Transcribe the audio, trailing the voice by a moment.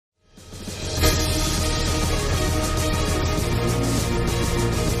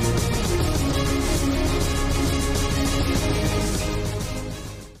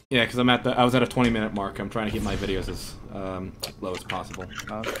Yeah, because I was at a 20-minute mark. I'm trying to keep my videos as low as possible.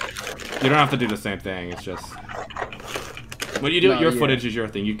 You don't have to do the same thing. It's just when you do your footage is your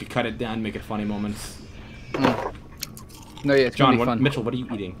thing. You could cut it down, make it funny moments. No, yeah, it's John, gonna be fun. Mitchell, what are you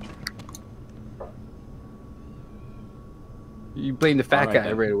eating? You blame the fat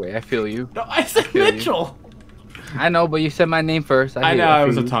guy right away. I feel you. No, I said Mitchell. I know, but you said my name first. I know, it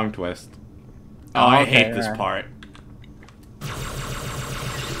was a tongue twist. Oh, I hate this part.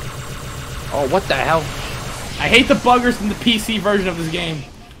 Oh, what the hell? I hate the buggers in the PC version of this game.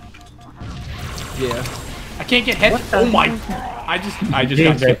 Yeah. I can't get hit. Oh my! I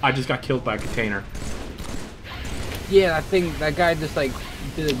just got killed by a container. Yeah, I think that guy just like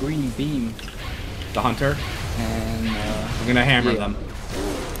did a green beam. The hunter. And I'm gonna hammer them.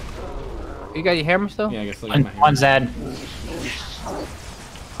 You got your hammer still? Yeah, I guess I'll get my hammer. One's dead.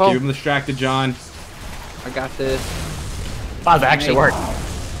 Oh. Keep him distracted, John. I got this. Wow, that actually worked.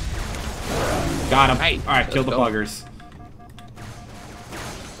 Got him. Hey, Alright, kill the buggers.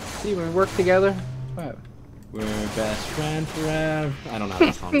 See, when we work together. What? We're best friends forever. I don't know how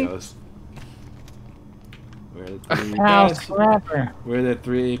that song goes. We're the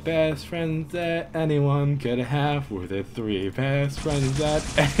three best friends that anyone could have. We're the three best friends that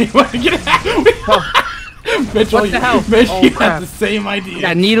anyone could have. Mitchell, What the hell? Mitchell, you had the same idea. I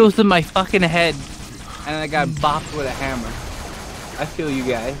got needles in my fucking head, and I got bopped with a hammer. I feel you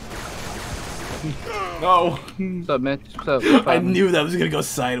guys. No. What's up, Mitch? What's up? I knew that was gonna go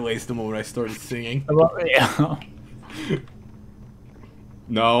sideways the moment I started singing. Yeah.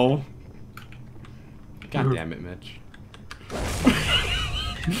 No. God damn it, Mitch.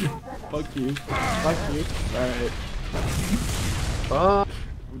 Fuck you. Fuck you. Alright.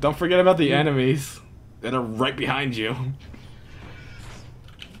 Don't forget about the enemies that are right behind you.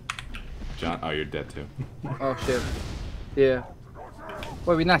 John, oh, you're dead too. Oh shit. Yeah.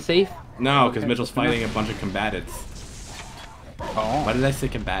 What, we not safe? No, because Mitchell's fighting a bunch of combatants. Oh. Why did I say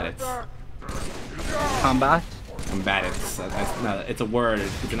combatants? Combat? Combatants. No, it's a word.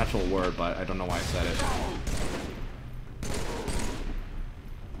 It's an actual word, but I don't know why I said it.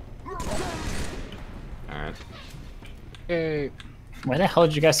 Alright. Hey. Why the hell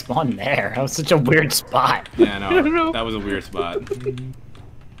did you guys spawn there? That was such a weird spot. Yeah, no, that was a weird spot. Give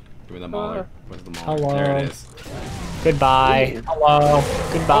me the mauler. Where's the mauler? Hello. There it is. Goodbye. Ooh. Hello.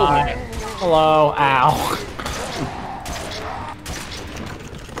 Goodbye. Hello. Ow.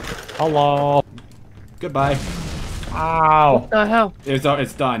 Hello. Goodbye. Ow. What the hell? It's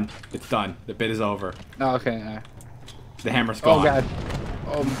done. It's done. The bit is over. Oh, okay. The hammer's gone. Oh god.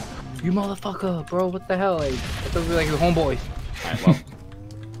 You motherfucker, bro. What the hell? Like, I thought we were like homeboys. Alright, well.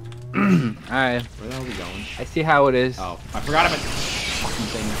 Alright. Where the hell are we going? I see how it is. Oh, I forgot about fucking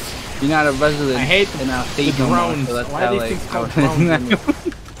things. You're not a resident. I hate in our the state no more, drones. so that's Why how, are these like, things called how- drones?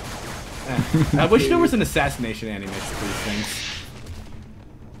 I wish there was an assassination animation for these things.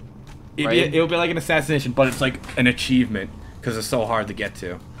 It would be like an assassination, but it's like an achievement because it's so hard to get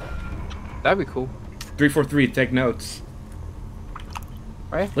to. That'd be cool. 343, take notes.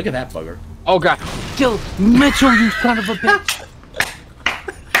 Right? Look at that bugger. Oh god. Kill Mitchell, you son of a bitch.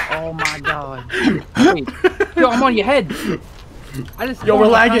 Oh my god. Wait. Yo, I'm on your head. I just Yo, we're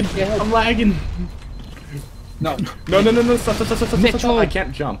lagging. I'm I'm lagging. No. No. Stop. Mitchell. I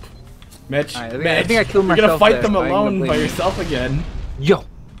can't jump. Mitch, Right, Mitch, I think I killed you're gonna myself fight there, them so I'm gonna alone blame by you. yourself again. Yo.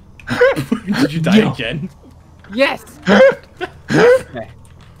 Did you die again? Yes. Okay.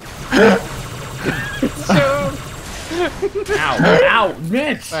 Ow,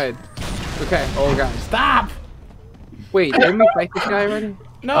 Mitch! Alright. Okay. Oh god. Stop! Wait, didn't we fight this guy already?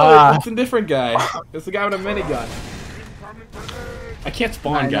 No, it's a different guy. It's the guy with a minigun. I can't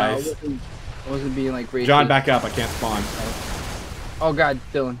spawn, guys. I wasn't being like racist. John, back up. I can't spawn. Oh god,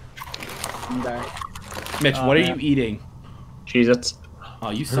 Dylan. I'm back. Mitch, what are you eating? Cheez-Its. Oh,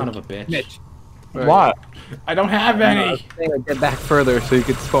 you son of a bitch. Mitch. What? I don't have any. Get back further so you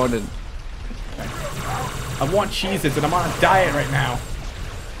can spawn in. I want Cheez-Its and I'm on a diet right now.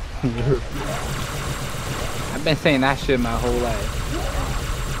 I've been saying that shit my whole life.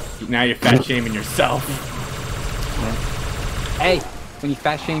 Now you're fat shaming yourself. Hey, when you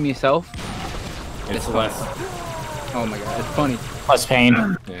fat shame yourself, It's less. oh my god, it's funny. Plus pain.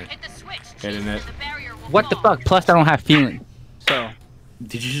 Yeah. Hitting it. What the fuck? Plus, I don't have feelings. So.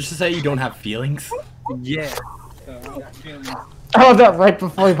 Did you just say you don't have feelings? Yeah. Oh, that right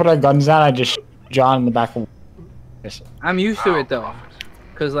before we put our guns down, I just shot John in the back of. I'm used to it though,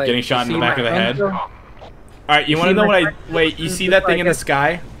 cause like Getting shot in the back of the head? Though, Alright, you wanna know what I... Wait, you see that thing in the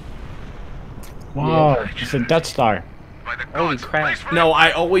sky? Wow, it's a Death Star. holy crap! No,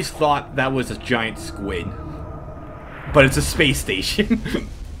 I always thought that was a giant squid. But it's a space station.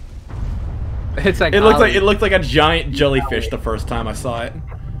 It's like It looked like a giant jellyfish the first time I saw it.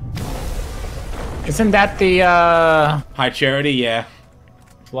 Isn't that the High Charity, yeah.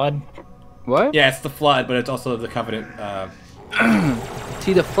 flood? What? Yeah, it's the flood, but it's also the Covenant.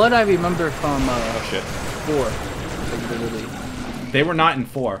 See, the flood I remember from Oh shit. 4. Like, literally. They were not in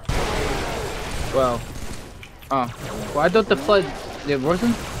 4. Well, well, I thought the flood. It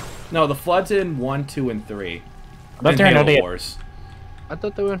wasn't. No, the flood's in 1, 2, and 3. But In they're Halo not Wars. I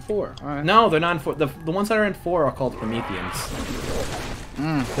thought they were in 4. All right. No, they're not in 4. The ones that are in 4 are called Prometheans.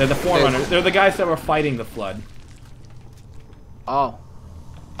 Mm. They're the Forerunners. They're the guys that were fighting the flood. Oh.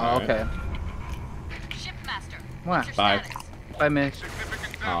 Oh, Alright. okay. Shipmaster. What? What's your 5. status? 5 minutes.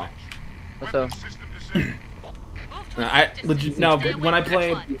 Oh. What's up? I legit no, but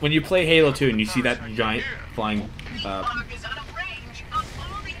when you play Halo 2 and you see that giant flying I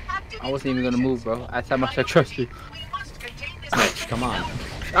wasn't even gonna move, bro. That's how much I trust you. Mitch, come on.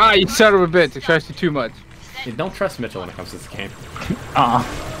 Ah, you son of a bitch! I trust you too much. You don't trust Mitchell when it comes to this game. Nah,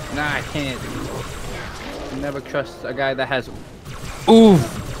 I can't. I never trust a guy that has.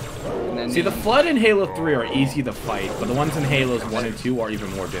 Oof. And then See, the flood in Halo 3 are easy to fight, but the ones in Halos 1 and 2 are even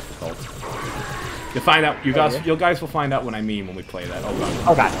more difficult. You'll find out. You guys will find out what I mean when we play that. Oh god.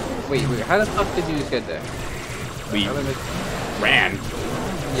 Oh god. Wait, how the fuck did you just get there? We I went, ran.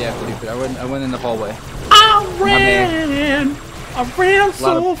 yeah, stupid. I went in the hallway. I ran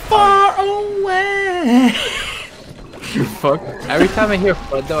so far away. Fuck. Every time I hear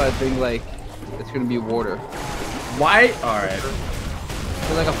flood, though, I think like it's gonna be water. Why? All right.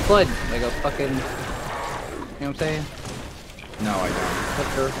 It's like a flood, like a fucking. You know what I'm saying? No, I don't.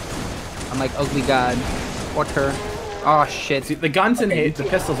 Water. I'm like ugly god. Water. Oh shit. See, the guns and the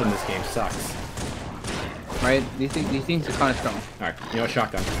pistols in this game sucks. Right? These things are kind of strong. All right, you know what?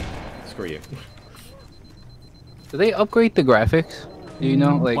 Shotgun. Screw you. Do they upgrade the graphics? Do you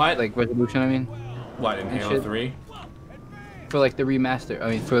know, like What? like resolution? I mean, What in And Halo shit. 3? for like the remaster. I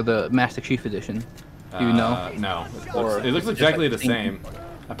mean, for the Master Chief Edition. Do you know? No. Or It looks just exactly like the same.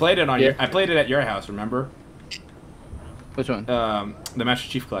 I played it on Yeah. I played it at your house. Remember? Which one? The Master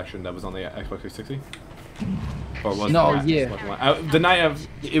Chief Collection that was on the Xbox 360. Or was No, it the yeah. Xbox One? The night of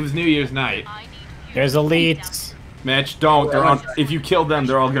it was New Year's night. There's elites. Mitch, don't. They're on. If you kill them,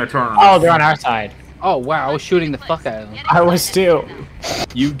 they're all gonna turn on. Oh, us. they're on our side. Oh wow, I was shooting the fuck out of them. I was too.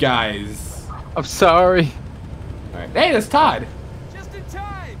 You guys. I'm sorry. All right. Hey, that's Todd.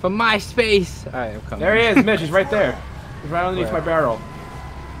 From my space. Alright, I'm coming. There he is, Mitch. He's right there. He's right underneath Where? my barrel.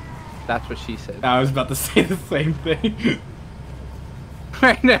 That's what she said. I was about to say the same thing.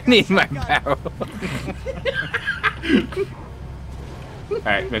 Right underneath my barrel.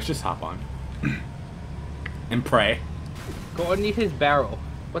 Alright, Mitch, just hop on. And pray. Go underneath his barrel.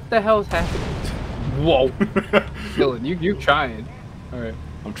 What the hell's happening? Whoa. Dylan, you trying. Alright.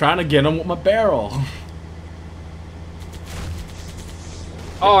 I'm trying to get him with my barrel.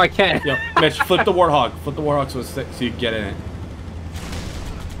 Oh, I can't. Yo, Mitch, flip the Warthog. Flip the Warthog so you can get in it.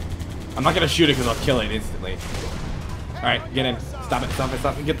 I'm not gonna shoot it because I'll kill it instantly. Alright, get in. Stop it, stop it,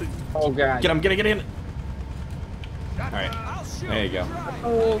 stop it. Get the. Oh god. Get him, get in. Alright. There you go.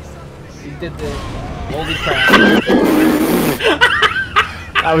 Oh, you did the holy crap.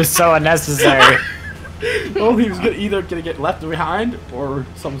 That was so unnecessary. Oh, he was either gonna get left behind or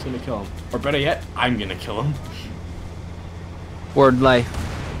someone's gonna kill him. Or better yet, I'm gonna kill him. Word life.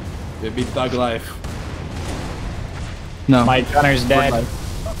 It'd be thug life. No. My gunner's dead.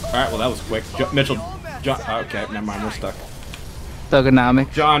 Alright, well that was quick. Mitchell. John. Okay, never mind, we're stuck.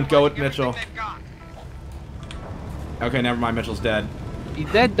 Thugonomics. John, go with Mitchell. Okay, never mind, Mitchell's dead.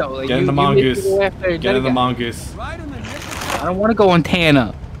 He's dead though. Like, Get in the you mongoose. made people after Get in the dead mongoose. I don't want to go on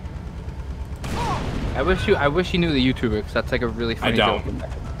Tana. I wish you knew the YouTuber, because that's like a really funny don't. joke.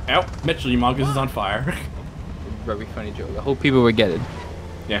 Oh, Mitchell, your mongoose is on fire. Very funny joke. I hope people would get it.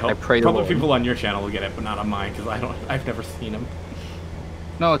 Yeah, I pray to probably Lord. people on your channel will get it, but not on mine because I've never seen him.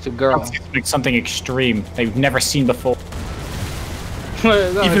 No, it's a girl. It's like something extreme they've never seen before.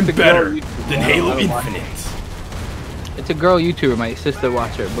 No, Even it's a better girl than YouTuber. Halo I don't watch Infinite. it. It's a girl YouTuber. My sister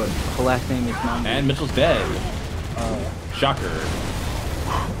watched her, but her last name is Mom. And Mitchell's dead. Shocker.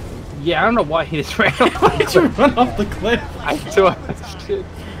 Yeah, I don't know why he just ran off. Why'd you run off the cliff? I saw that shit.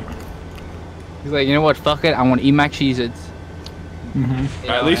 He's like, you know what? Fuck it. I want to eat my Cheez-Its.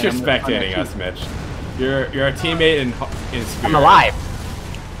 At least you're spectating us, Mitch. You're a teammate in spirit. I'm alive.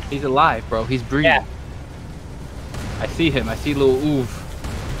 He's alive, bro. He's breathing. Yeah. I see him. I see little Oov.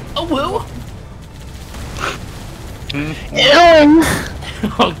 Oh, woo!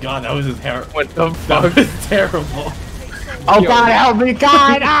 Oh god, that was his hair. What the That fuck? was terrible. Oh Yo. God, help me,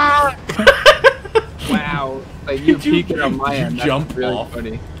 God! Ah! Wow. Like you Did you- peeking on my did you end. That's jump really off?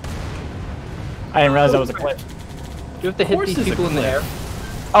 funny. I didn't realize that was a cliff. You have to hit these people in the air.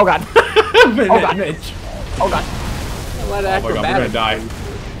 Oh god. Oh God. Mitch. Oh god. A lot of Oh my god, we're gonna acrobatics. die.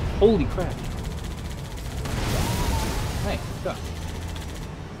 Holy crap. Nice, go.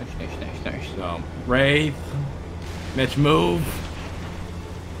 Nice. So, Wraith. Mitch, move.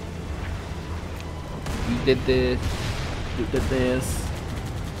 You did this. You did this.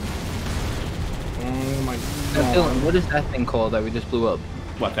 Oh my Dylan, god. what is that thing called that we just blew up?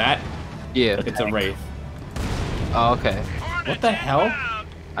 What, that? Yeah. It's a Wraith. Oh, okay. What the hell?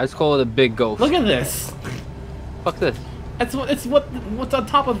 I just call it a big ghost. Look at this. Fuck this. It's what's on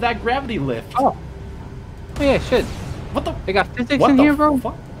top of that gravity lift. Oh. Oh yeah, shit. What the? They got physics What in the here, bro?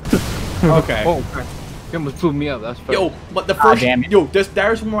 fuck? Okay. Oh, crap. You almost blew me up. That's fair. Yo, but the first damn it. yo,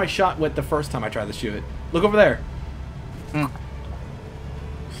 there's where I shot with the first time I tried to shoot it. Look over there.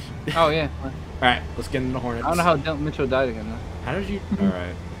 Oh yeah. All right, let's get into the Hornets. I don't know how Dylan Mitchell died again though. How did you? All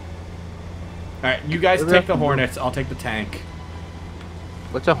right. All right, you guys take the Hornets. I'll take the tank.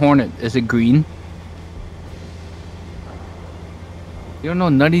 What's a hornet? Is it green? You don't know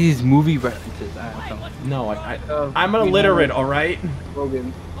none of these movie references. I don't know. No, I'm Green illiterate. Hornet. All right.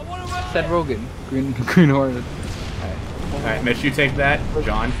 Rogan. Said Rogan. Green hornet. All right, Mitch, you take that.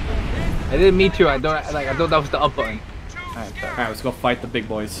 John. I didn't mean to. I thought that was the up button. Alright, All right, let's go fight the big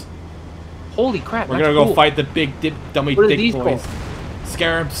boys. Holy crap! We're that's gonna go cool. fight the big dummy What are dick these boys. called?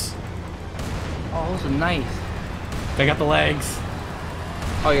 Scarabs. Oh, those are nice. They got the legs.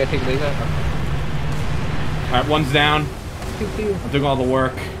 Oh, you gotta take these out. All right, one's down. Pew, pew. I'm doing all the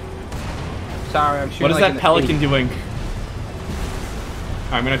work. Sorry, I'm shooting. What is like that an pelican idiot. doing?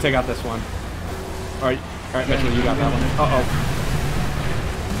 Alright, I'm gonna take out this one. Alright, Mitchell, you got that one. Uh-oh.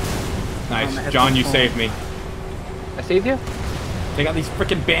 Nice. John, you saved me. I saved you? Take out these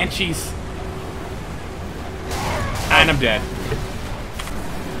freaking banshees. And I'm dead.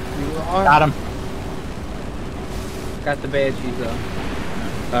 You are. Got him. Got the banshees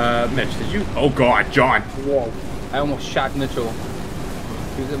though. Mitch, did you? Oh god, John. Whoa. I almost shot Mitchell.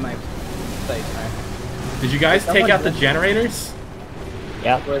 He was in my sight, right? Did you guys take out the generators?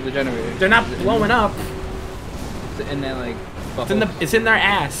 Yeah. Where's the generator? They're not blowing up. Is it in there like... It's in their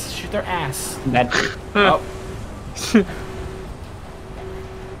ass. Shoot their ass. That. Oh.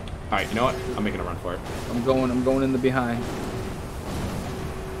 Alright, you know what? I'm making a run for it. I'm going in the behind.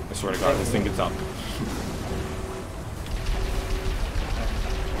 I swear to god, this thing gets up.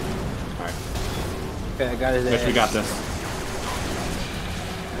 Alright. Okay, I got his Mitch, ass. we got this.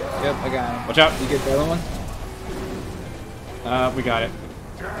 Yep, I got him. Watch out. You get the other one? We got it.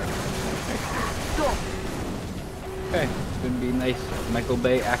 Okay. It's gonna be a nice Michael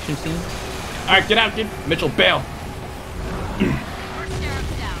Bay action scene. Alright, get out, Mitchell, bail. First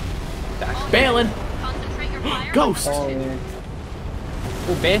scarab's down. Bailing. Concentrate your fire. Ghost. Oh, man.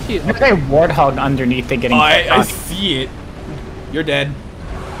 Oh, Banshee. Look at that warthog underneath it getting. I see it. You're dead.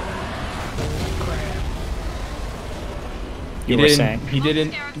 You were saying. He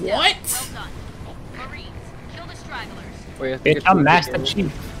didn't. Scarab's down. What? Well done. Marines, kill the stragglers. Wait, Bitch, I'm Master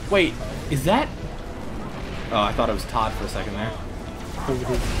Chief. Wait, is that? Oh, I thought it was Todd for a second there.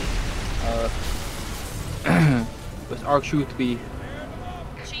 What's our truth be?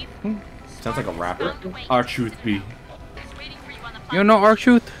 Chief, Sounds like a rapper. Our truth be. is waiting for you on the You don't know our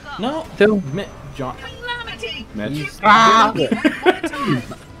truth? No. Phil? John. Mitch. Ah!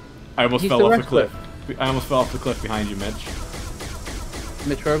 I almost He's fell the off the wrestler. cliff. I almost fell off the cliff behind you, Mitch.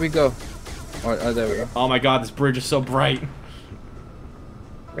 Mitch, where we go? Oh, there we go. Oh my god, this bridge is so bright.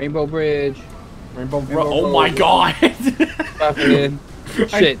 Rainbow Bridge. Rainbow Rainbow Oh Road. my god. Fucking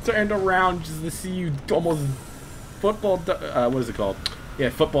I shit. turned around just to see you almost what is it called? Yeah,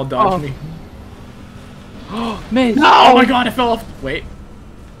 football dodge me. Mitch! Oh my god, I fell off. Wait,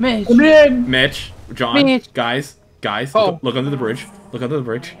 Mitch! Mitch, John, Mitch. guys, Oh. look under the bridge. Look under the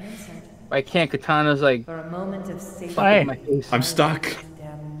bridge. I can't. Katana's like For a moment of safety. Why? my face. I'm stuck.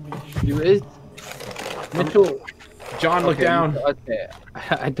 You is? Mitchell. John, look Okay, down. Okay.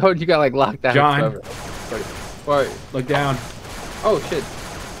 I thought you got like locked down. John. forever. What? Look down. Oh shit.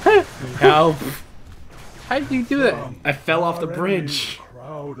 Help. How did you do that? I fell off the bridge.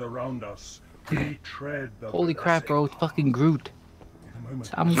 Crowd around us. We tread the Holy crap, bro. It's fucking Groot.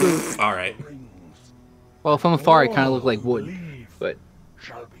 I'm Groot. All right. Well, from afar, it kind of looked like wood. But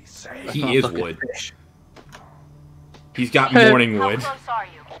shall be saved. not He is fucking wood. fish. He's got morning How wood. close are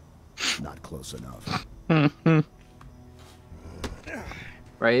you? Not close enough.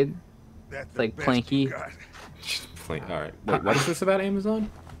 Right? That's It's like Planky. All right. Wait, what is this about Amazon?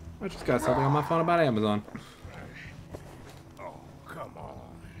 I just got something on my phone about Amazon. Oh, come on.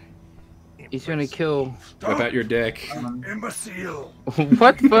 He's gonna kill. Whip out your dick. Imbecile!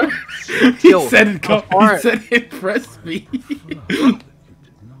 What the? He Yo, said apart. impress me.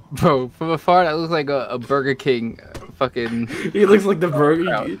 Bro, from afar that looks like a Burger King fucking. He looks like the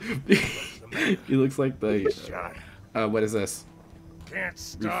burger. He looks like the. What is this? Can't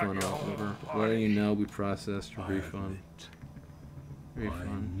start Refund your over. own What do you party. know? We processed your refund.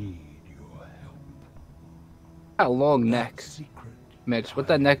 Refund. Need your help. Got a long neck, Secret Mitch. What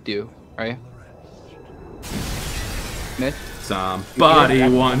that neck do, right? Mitch. Somebody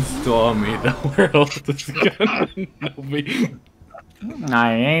once told me the world is gonna know me.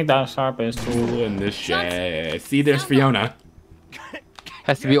 I ain't that sharpest tool. Tool in the shed. See, there's Fiona.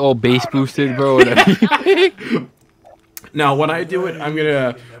 Has to be all bass boosted, bro. Now, when I do it, I'm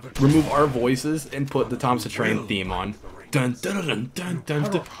gonna remove our voices and put the Thompson Train theme on. Dun dun dun dun dun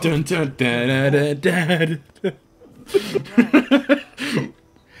dun dun dun dun dun dun.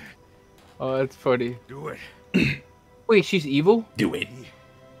 Oh, that's funny. Do it. Wait, she's evil? Do it.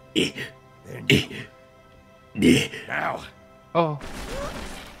 Now. Oh,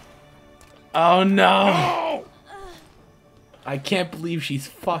 Oh no! I can't believe she's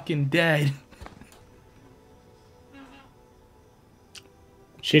fucking dead.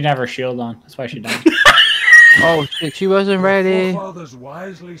 She didn't have her shield on. That's why she died. oh shit, she wasn't ready. Forefathers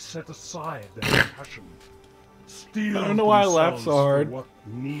wisely set aside their passion. Steeled I don't know why I laughed so themselves for hard. What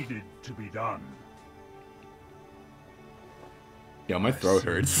needed to be done. Yo, my throat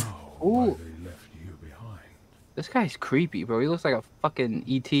hurts. Why Ooh, they left you behind. this guy's creepy, bro. He looks like a fucking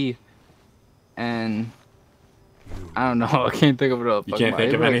ET. And I don't know. I can't think of it up. You can't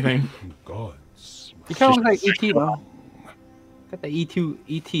think of anything? Gods. He kind of looks like ET though. Got the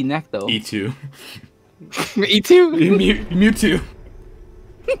ET neck though. E2. E2? Mewtwo.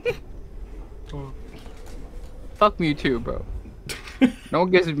 Fuck Mewtwo, bro. No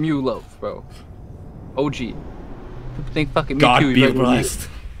one gives Mew love, bro. OG. People think fucking Mewtwo God is be better than Mew. blessed.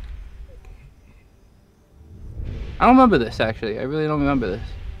 I don't remember this actually. I really don't remember this.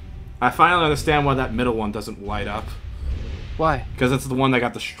 I finally understand why that middle one doesn't light up. Why? Because it's the one that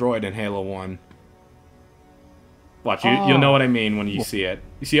got destroyed in Halo 1. Watch, you'll know what I mean when you see it.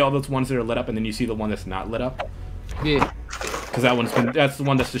 You see all those ones that are lit up, and then you see the one that's not lit up? Yeah. Because that's the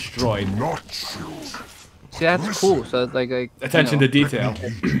one that's destroyed. See, that's cool. So it's like Attention to detail.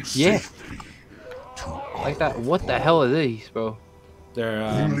 yeah. Like that. What the hell are these, bro?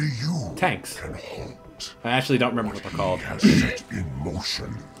 They're tanks. I actually don't remember what they're called.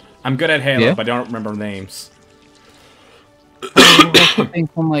 I'm good at Halo, Yeah? but I don't remember names. Something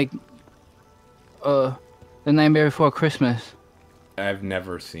from like, The Nightmare Before Christmas. I've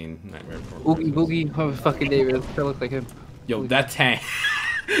never seen Nightmare Before Oogie Boogie, whoever fucking David. That looks like him. Yo, that tank.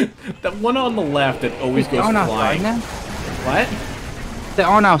 That one on the left that always They're goes on outside flying. now? What? They're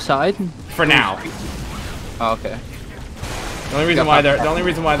on outside? For now. Oh, okay. The only reason why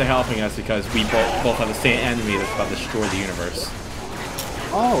they're helping us because we both have the same enemy that's about to destroy the universe.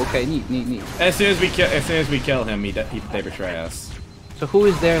 Oh, okay. Neat. As soon as we kill him, they betray us. So who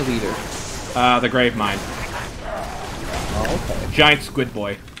is their leader? The Grave Mine. Oh, okay. Giant Squid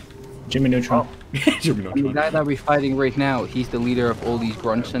Boy. Jimmy Neutron. Jimmy The Neutron. guy that we're fighting right now, he's the leader of all these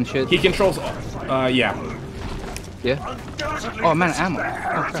grunts and shit. He controls. Yeah. Yeah. Oh man, ammo. Oh,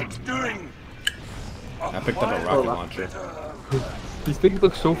 crap. I picked up a rocket launcher. These things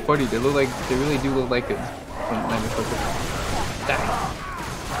look so funny. They really do look like it. From Nightmare Before Christmas.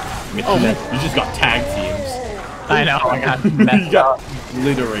 Dang. Mitch, Oh, man. you just got tag teams. I know. I got You messed got up.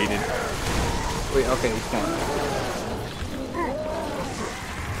 obliterated. Wait, okay, he's fine.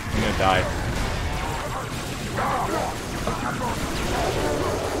 I'm gonna die.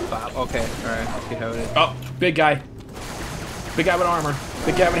 Okay, alright. Let's see how it is. Oh, big guy. Big guy with armor.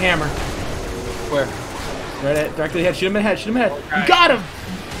 Big guy with hammer. Where? Right at directly ahead. Shoot him in the head. Shoot him in the head. You got him.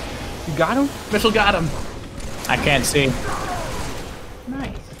 You got him? Mitchell got him. I can't see.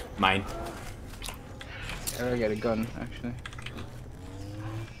 Nice. Mine. I gotta get a gun, actually.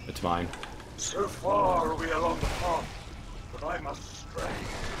 It's mine. So far are we along the path, but I must stray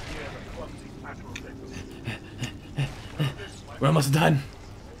near the clumsy battle ring. We're almost done.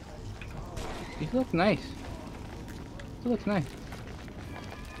 These look nice. It looks nice.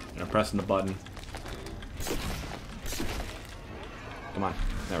 I'm pressing the button. Come on.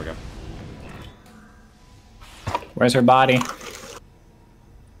 There we go. Where's her body?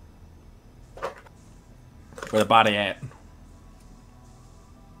 Where the body at?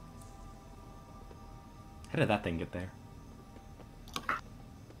 How did that thing get there?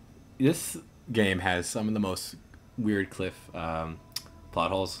 This game has some of the most weird plot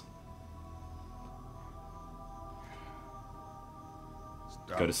holes.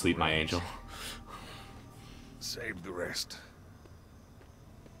 Go to sleep, my angel. Save the rest.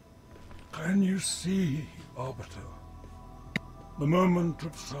 Can you see, Arbiter? The moment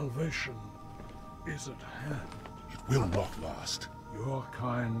of salvation is at hand. It will not last. Your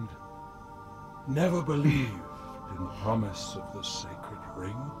kind never believed in the promise of the sacred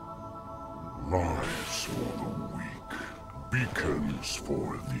ring. Lives for the weak, beacons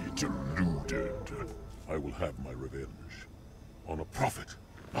for the deluded. I will have my revenge. On a prophet,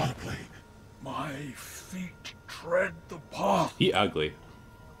 not a plague. My feet tread the path. He ugly.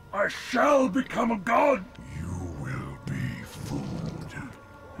 I shall become a god. You will be food,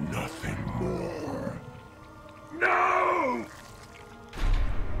 nothing more. No!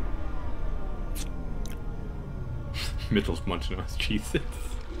 Mitchell's munching on his cheeses.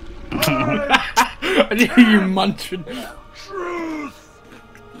 I didn't hear you munching. Truth!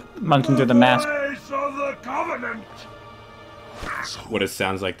 Munching through the mask. Voice of the covenant! What it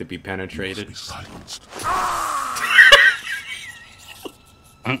sounds like to be penetrated. Be silenced.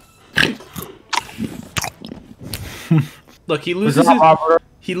 Look, he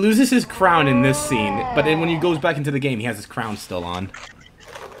loses his crown in this scene, but then when he goes back into the game, he has his crown still on.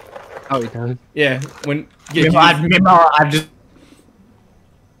 Oh, he does. Yeah, when I've just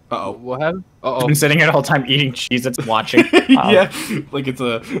What happened? Uh-oh. been sitting here the whole time eating cheese. It's watching. yeah, like it's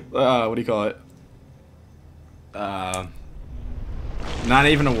a what do you call it? Not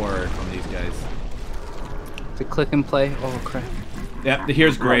even a word from these guys. To click and play. Oh crap. Yep,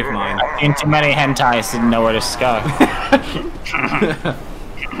 here's Gravemind. I've seen too many hentais, didn't know where to go.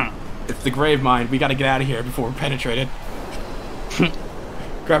 It's the Gravemind. We gotta get out of here before we're penetrated.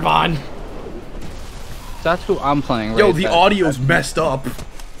 Grab on. That's who I'm playing. Right Yo, the there. audio's messed up.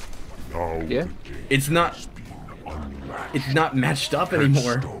 Now Yeah. It's not matched up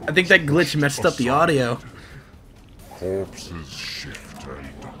anymore. I think that glitch messed up the audio. corpses shift and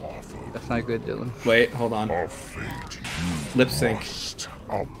offer That's not good, Dylan. Wait, hold on. a fate you Lip sync. must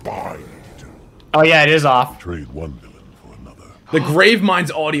abide. Oh yeah, it is off. Trade one villain for another. The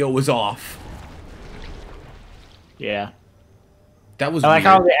Gravemind's audio was off. Yeah. That was I like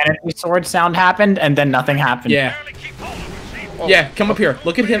weird. how the energy sword sound happened and then nothing happened. Yeah. Yeah, come up here.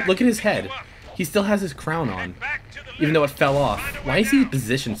 Look at him. Look at his head. He still has his crown on, even though it fell off. Why is he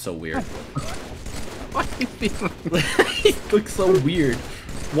positioned so weird? He looks so weird.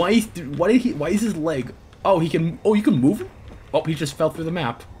 Why is his leg? Oh, he can. Oh, you can move him. Oh, he just fell through the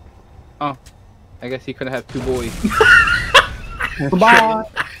map. Oh, I guess he couldn't have two boys. Goodbye.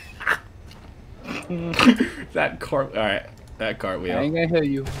 That cart. All right, that I ain't cartwheel. gonna hit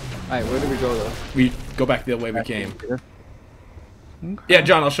you. Alright, where do we go though? We go back the way we came. Yeah,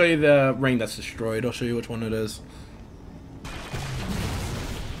 John, I'll show you the ring that's destroyed. I'll show you which one it is.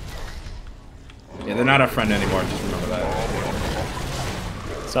 Yeah, they're not our friend anymore. Just remember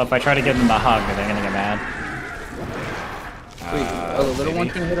that. So if I try to give them a hug, are they gonna get mad? Wait, oh, the little one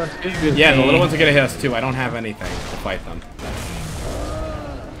can hit us too? Yeah, the little ones are gonna hit us too. I don't have anything to fight them.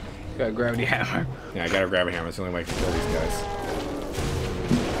 Got a gravity hammer. Yeah, I gotta grab a hammer. It's the only way I can kill these guys.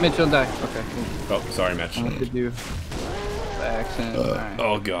 Mitch, don't die. Okay, cool. Oh, sorry, Mitch. I want to do the accent. Alright.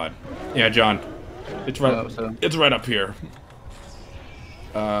 Oh God. Yeah, John. It's right. Oh, so- It's right up here.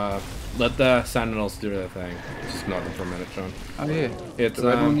 Let the Sentinels do their thing. Just ignore them for a minute, John. Oh yeah. It's The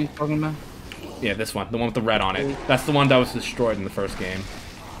red one you're talking about? yeah, this one, the one with the red on it. That's the one that was destroyed in the first game.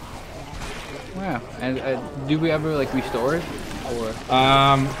 Wow. And do we ever like restore it? Or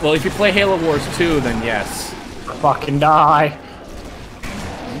Well, if you play Halo Wars 2, then yes. Fucking die.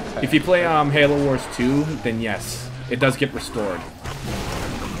 If you play Halo Wars 2, then yes, it does get restored.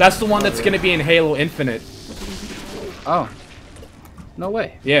 That's the one that's gonna be in Halo Infinite. oh. No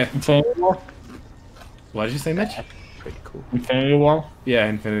way. Yeah. Infinity War? What did you say, Mitch? Pretty cool. Infinity War? Yeah,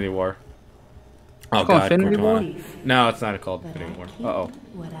 Infinity War. Oh called God, Infinity War? Cortana. No, it's not called Infinity War. Uh oh.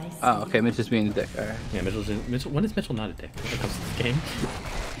 What I see. Oh, okay, Mitch is being a dick. Alright. Yeah, Mitchell. When is Mitchell not a dick when it comes to this game?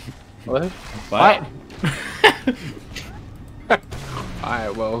 What? What?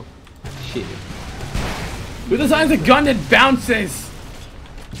 Alright, well. Shit. Who designs a gun that bounces?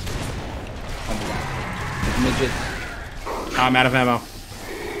 Midget. I'm out of ammo.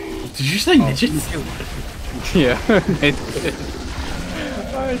 Did you say midgets? Yeah.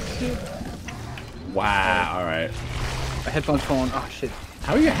 Wow. All right. My headphones falling. Oh shit.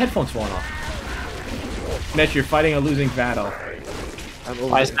 How are your headphones falling off? Mitch, you're fighting a losing battle.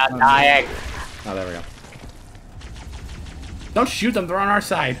 Why is not dying? Oh, there we go. Don't shoot them. They're on our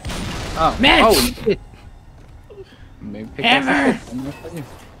side. Oh. Mitch! Oh shit. Maybe pick that Hammer! up.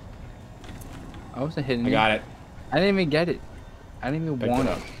 I wasn't hitting I you. got it. I didn't even get it. I didn't even Picked want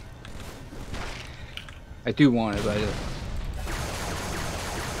it it. up. I do want it, but I don't.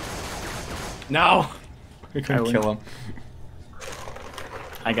 No! We couldn't win. kill him.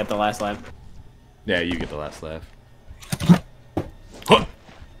 I got the last life. Yeah, you get the last laugh.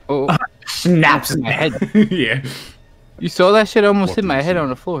 Oh, Snaps in my head. Yeah. You saw that shit? I almost What hit do my you head see? on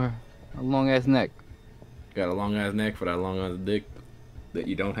the floor. A long ass neck. Got a long ass neck for that long ass dick that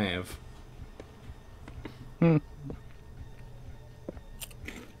you don't have. Hmm.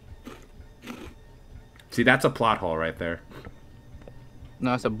 See, that's a plot hole right there.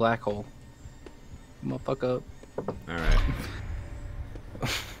 No, it's a black hole. Motherfucker. Alright.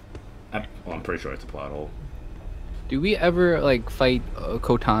 I'm pretty sure it's a plot hole. Do we ever like fight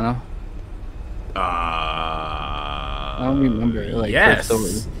Cortana? I don't remember, like, yes. the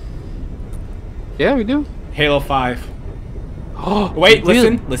story. Yeah, we do. Halo 5. Oh, Wait,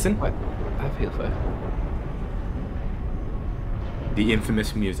 really? listen. What? I feel fine. The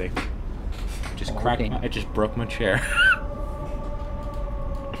infamous music. Just cracked. Okay. It just broke my chair.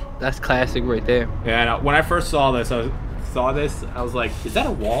 That's classic right there. Yeah, and when I first saw this, I was like, "Is that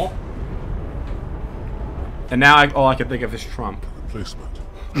a wall?" And now all I can think of is Trump. Replacement.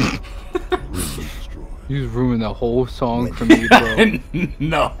 Will be destroyed. You just ruined the whole song for me, bro.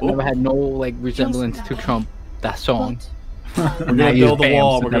 No. I never had no like resemblance to Trump. That song. We're Now gonna you build a bam,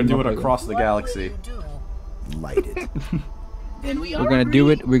 wall. so We're gonna that do it motherfucker. across the galaxy. Light it. We're gonna do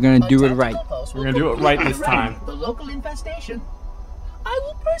it. We're gonna do it right. We're gonna do it right this time. The local infestation. I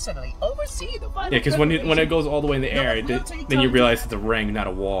will personally oversee the final Yeah, because when it goes all the way in the air, then you realize it's a ring, not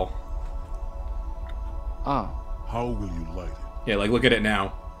a wall. Oh. How will you light it? Yeah, like look at it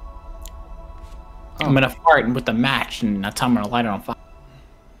now. I'm gonna fart with the match, and that's how I'm gonna light it on fire.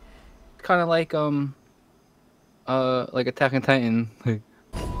 Kind of like Attack on Titan. Like,